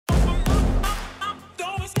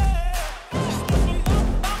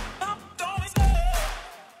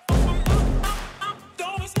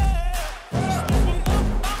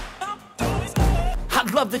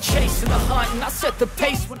chase and the hunt, and I set the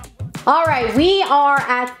pace when Alright, we are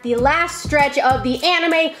at the last stretch of the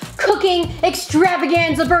anime cooking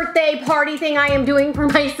extravaganza birthday party thing I am doing for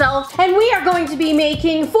myself. And we are going to be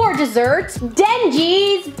making, for dessert,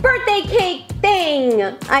 Denji's birthday cake thing.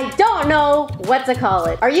 I don't know what to call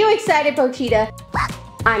it. Are you excited, Pochita?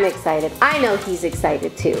 I'm excited. I know he's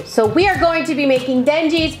excited too. So we are going to be making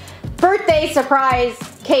Denji's birthday surprise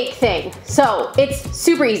cake thing. So it's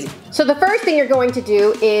super easy. So the first thing you're going to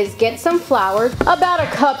do is get some flour, about a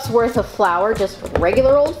cup's worth of flour, just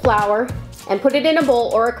regular old flour, and put it in a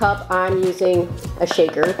bowl or a cup. I'm using a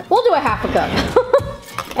shaker. We'll do a half a cup.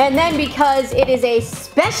 And then because it is a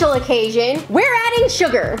special occasion, we're adding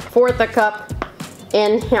sugar. Fourth a cup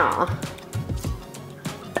in here.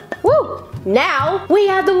 Woo! Now we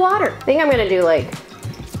add the water. I think I'm gonna do like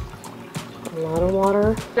a lot of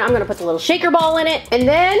water. Now I'm gonna put the little shaker ball in it, and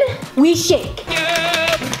then we shake.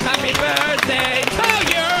 happy birthday to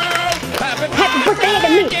you. Happy birthday to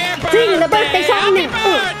me. Sing the birthday song now.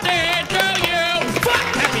 Happy birthday to you.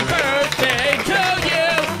 Happy birthday to you.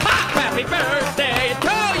 Happy birthday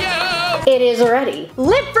to you. It is ready.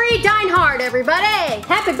 Live free, dine hard, everybody.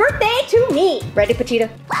 Happy birthday to me. Ready, Pochita?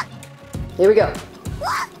 Here we go.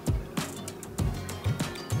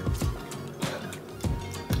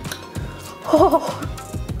 Oh.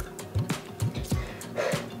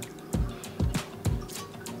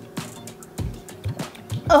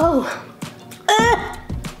 Oh.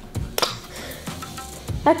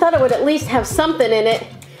 I thought it would at least have something in it.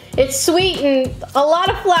 It's sweet and a lot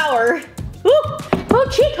of flour. Woo!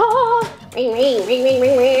 Pochita! Okay,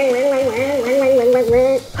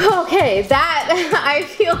 that, I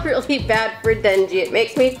feel really bad for Denji. It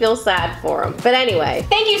makes me feel sad for him. But anyway,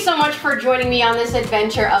 thank you so much for joining me on this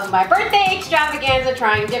adventure of my birthday extravaganza,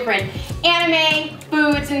 trying different anime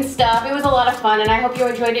foods and stuff. It was a lot of fun, and I hope you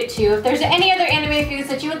enjoyed it too. If there's any other anime foods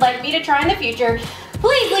that you would like me to try in the future,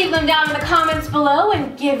 please leave them down in the comments below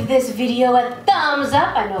and give this video a thumbs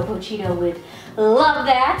up. I know Pochita would love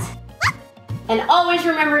that. And always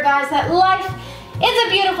remember, guys, that life is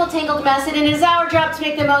a beautiful tangled mess, and it is our job to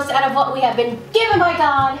make the most out of what we have been given by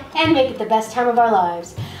God and make it the best time of our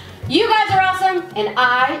lives. You guys are awesome, and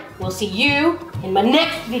I will see you in my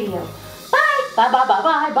next video. Bye! Bye, bye, bye, bye,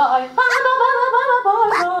 bye, bye, bye, bye, bye, bye, bye, bye,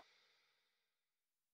 bye.